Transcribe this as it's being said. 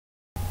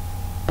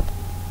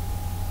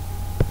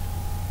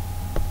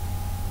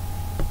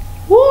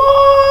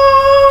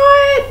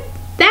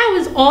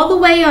all the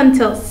way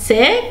until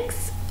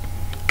 6.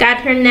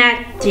 Gotta turn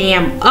that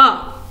jam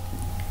up.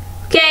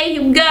 Okay,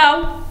 here we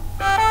go.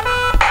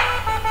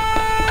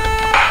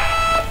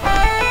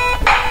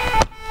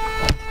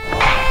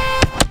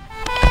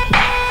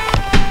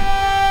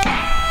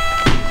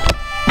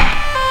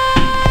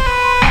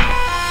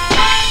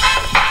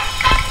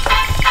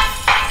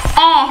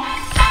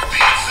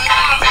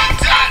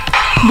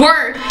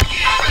 Word.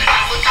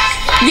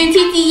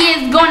 TT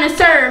is gonna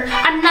serve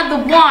another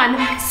one,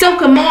 so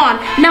come on.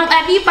 Now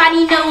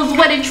everybody knows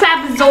what a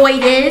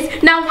trapezoid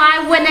is. Now why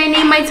would I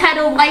name my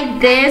title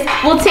like this?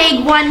 We'll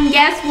take one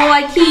guess while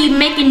I keep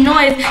making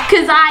noise,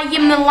 cause I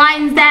am the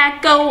lines that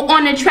go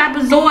on a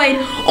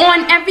trapezoid.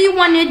 On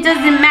everyone it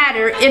doesn't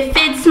matter if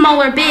it's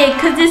small or big,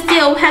 cause it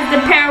still has the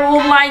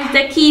parallel lines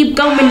that keep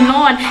going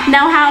on.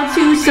 Now how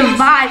to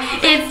survive?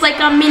 It's like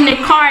I'm in the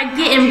car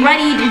getting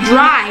ready to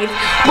drive.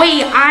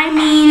 Wait, I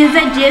mean is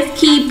I just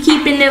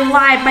keeping it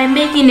live by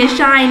making it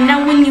shine.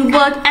 Now when you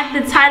look at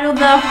the title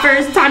the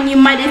first time, you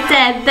might have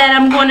said that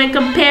I'm gonna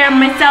compare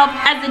myself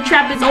as a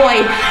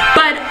trapezoid,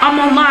 but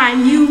I'm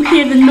online, you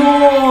hear the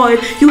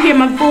noise, you hear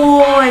my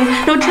voice.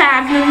 No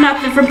traps, no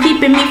nothing from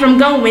keeping me from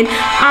going.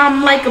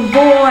 I'm like a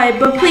boy,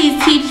 but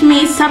please teach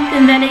me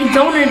something that I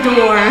don't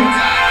adore,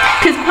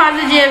 cause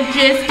positive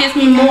just gives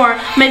me more.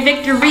 My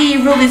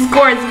victory really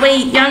scores.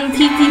 Wait, young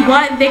TT,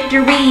 what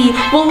victory?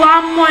 Well,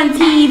 I'm on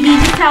TV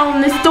just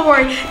telling the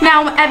story.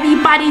 Now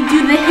everybody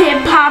do the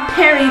hip-hop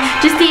parry.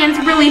 Just dance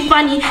really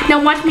funny.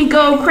 Now watch me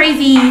go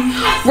crazy.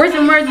 Words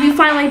and words be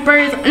flying like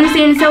birds.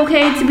 Understand it's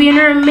okay to be a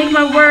nerd. Make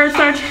my words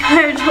start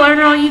to learn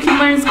all you can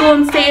learn in school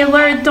and stay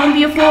alert. Don't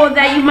be a fool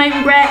that you might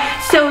regret.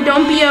 So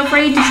don't be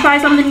afraid to try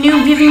something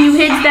new. Giving you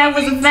hits, that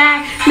was a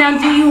fact. Now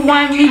do you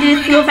want me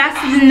to feel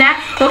faster than that?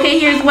 Okay,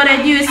 here's what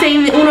I do.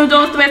 Saying the 1,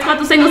 2, 3, 4,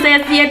 5, 6,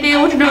 7,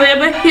 8, 9,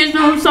 but here's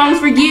no songs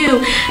for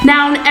you.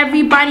 Now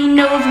everybody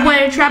knows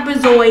what a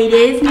trapezoid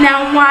is.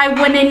 Now why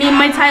would I name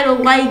my title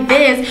like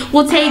this?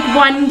 We'll take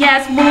one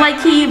guess while I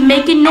keep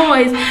making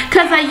noise,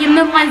 cause I am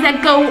the lines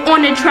that go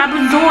on a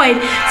trapezoid.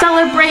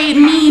 Celebrate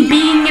me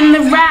being in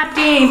the rap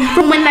game.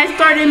 From when I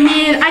started,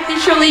 man, I can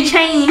surely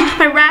change.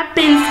 My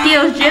rapping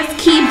skills just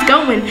keeps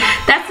going.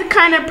 That's the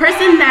kind of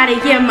person that I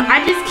am.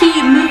 I just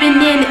keep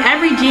moving in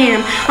every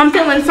jam. I'm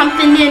feeling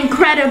something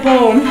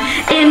incredible.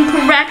 And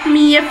correct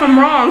me if I'm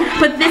wrong,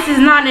 but this is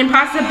not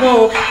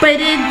impossible. But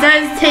it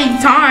does take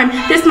time.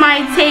 This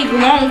might take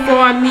long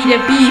for me to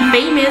be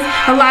famous.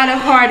 A lot of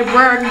hard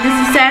work. This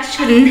success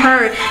shouldn't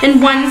hurt.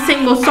 In one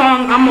single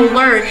song, I'm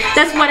alert.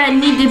 That's what I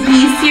need to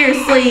be,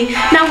 seriously.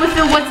 Now if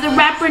it was the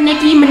rapper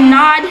Nicki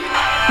Minaj,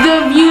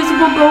 the views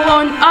will go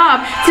on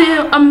up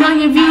to 1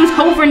 million views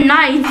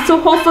overnight. So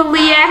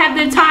hopefully I have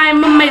the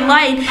time of my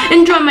life.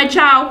 Enjoy my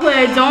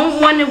childhood.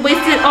 Don't want to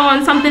waste it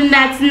on something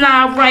that's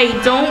not right.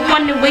 Don't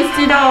want to waste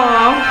it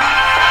all.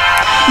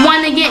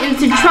 Wanna get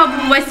into trouble,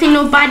 I say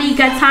nobody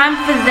got time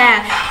for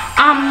that.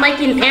 I'm like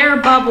an air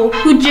bubble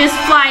who just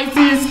flies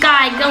in the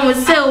sky, going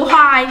so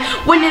high,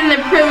 winning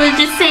the privilege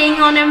of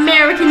singing on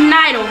American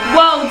Idol.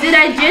 Whoa, did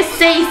I just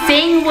say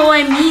sing? Well,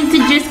 I mean to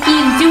just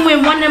keep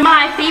doing one of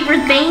my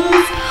favorite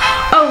things.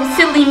 Oh,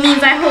 silly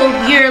means I hope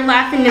you're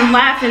laughing and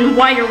laughing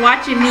while you're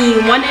watching me.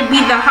 Wanna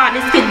be the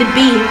hottest kid to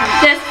be.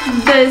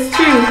 That's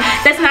true.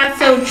 That's not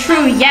so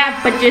true, yeah,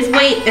 but just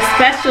wait. A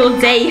special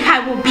day I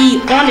will be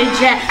on a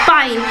jet,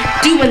 flying,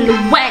 doing the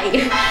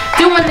way,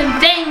 doing the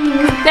things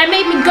that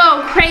made me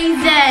go crazy.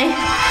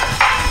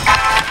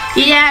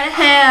 Yeah,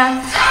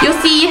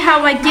 you'll see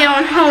how I get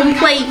on home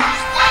plate.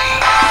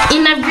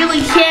 And I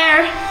really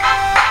care.